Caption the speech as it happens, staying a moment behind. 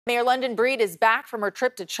Mayor London Breed is back from her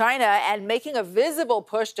trip to China and making a visible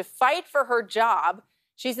push to fight for her job.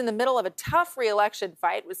 She's in the middle of a tough re-election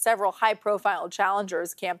fight with several high-profile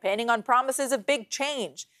challengers campaigning on promises of big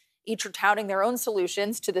change. Each are touting their own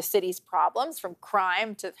solutions to the city's problems, from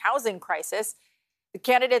crime to housing crisis. The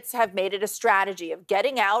candidates have made it a strategy of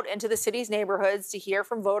getting out into the city's neighborhoods to hear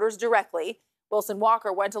from voters directly. Wilson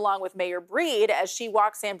Walker went along with Mayor Breed as she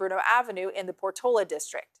walked San Bruno Avenue in the Portola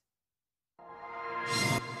district.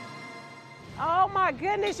 Oh my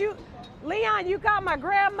goodness, Leon, you got my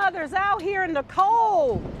grandmothers out here in the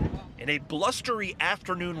cold. In a blustery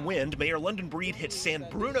afternoon wind, Mayor London Breed hit San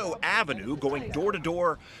Bruno Avenue, going door to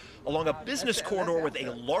door along a business corridor with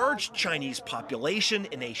a large Chinese population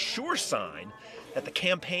and a sure sign that the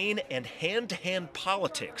campaign and hand-to-hand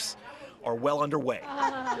politics are well underway. We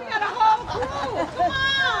got a whole crew. Come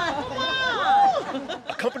on, come on.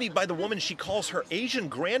 Accompanied by the woman she calls her Asian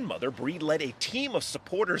grandmother, Breed led a team of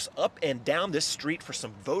supporters up and down this street for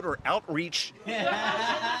some voter outreach.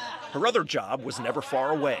 Her other job was never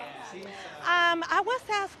far away. I was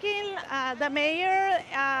asking the mayor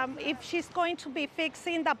if she's going to be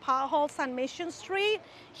fixing the potholes on Mission Street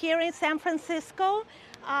here in San Francisco.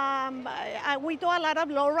 We do a lot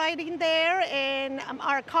of low riding there, and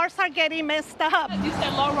our cars are getting messed up. You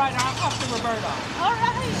said low rider, I'm up to Roberto. All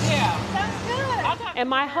right. Yeah. Sounds good. And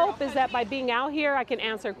my hope is that by being out here, I can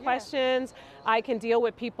answer questions. I can deal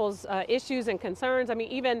with people's issues and concerns. I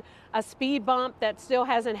mean, even a speed bump that still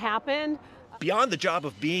hasn't happened. Beyond the job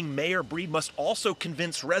of being mayor, Breed must also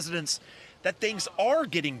convince residents that things are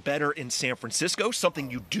getting better in San Francisco,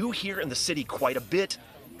 something you do hear in the city quite a bit.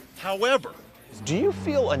 However, do you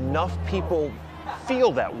feel enough people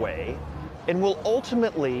feel that way and will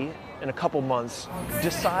ultimately, in a couple months,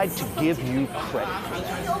 decide to give you credit?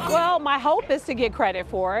 Well, my hope is to get credit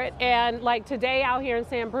for it. And like today out here in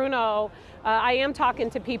San Bruno, I am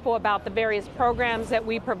talking to people about the various programs that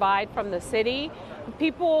we provide from the city.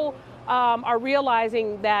 People are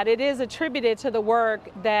realizing that it is attributed to the work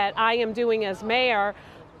that I am doing as mayor.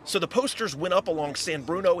 So the posters went up along San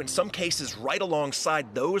Bruno, in some cases right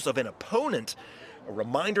alongside those of an opponent, a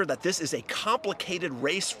reminder that this is a complicated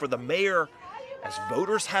race for the mayor as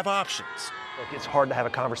voters have options. Look, it's hard to have a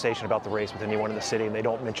conversation about the race with anyone in the city and they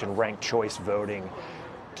don't mention ranked choice voting.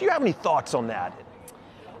 Do you have any thoughts on that?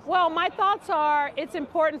 Well, my thoughts are it's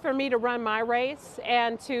important for me to run my race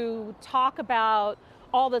and to talk about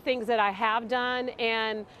all the things that I have done.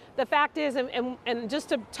 And the fact is, and just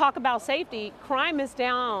to talk about safety, crime is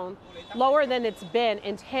down lower than it's been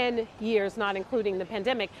in 10 years, not including the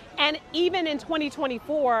pandemic. And even in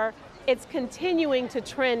 2024, it's continuing to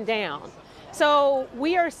trend down. So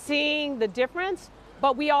we are seeing the difference,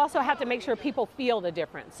 but we also have to make sure people feel the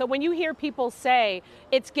difference. So when you hear people say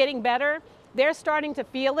it's getting better, they're starting to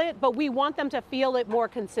feel it, but we want them to feel it more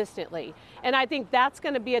consistently. And I think that's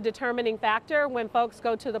going to be a determining factor when folks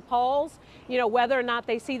go to the polls, you know, whether or not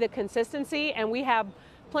they see the consistency, and we have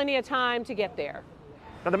plenty of time to get there.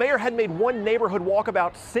 Now, the mayor had made one neighborhood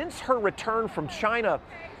walkabout since her return from China,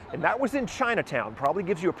 and that was in Chinatown. Probably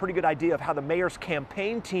gives you a pretty good idea of how the mayor's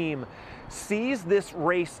campaign team sees this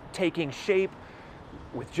race taking shape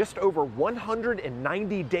with just over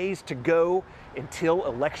 190 days to go until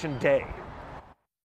Election Day.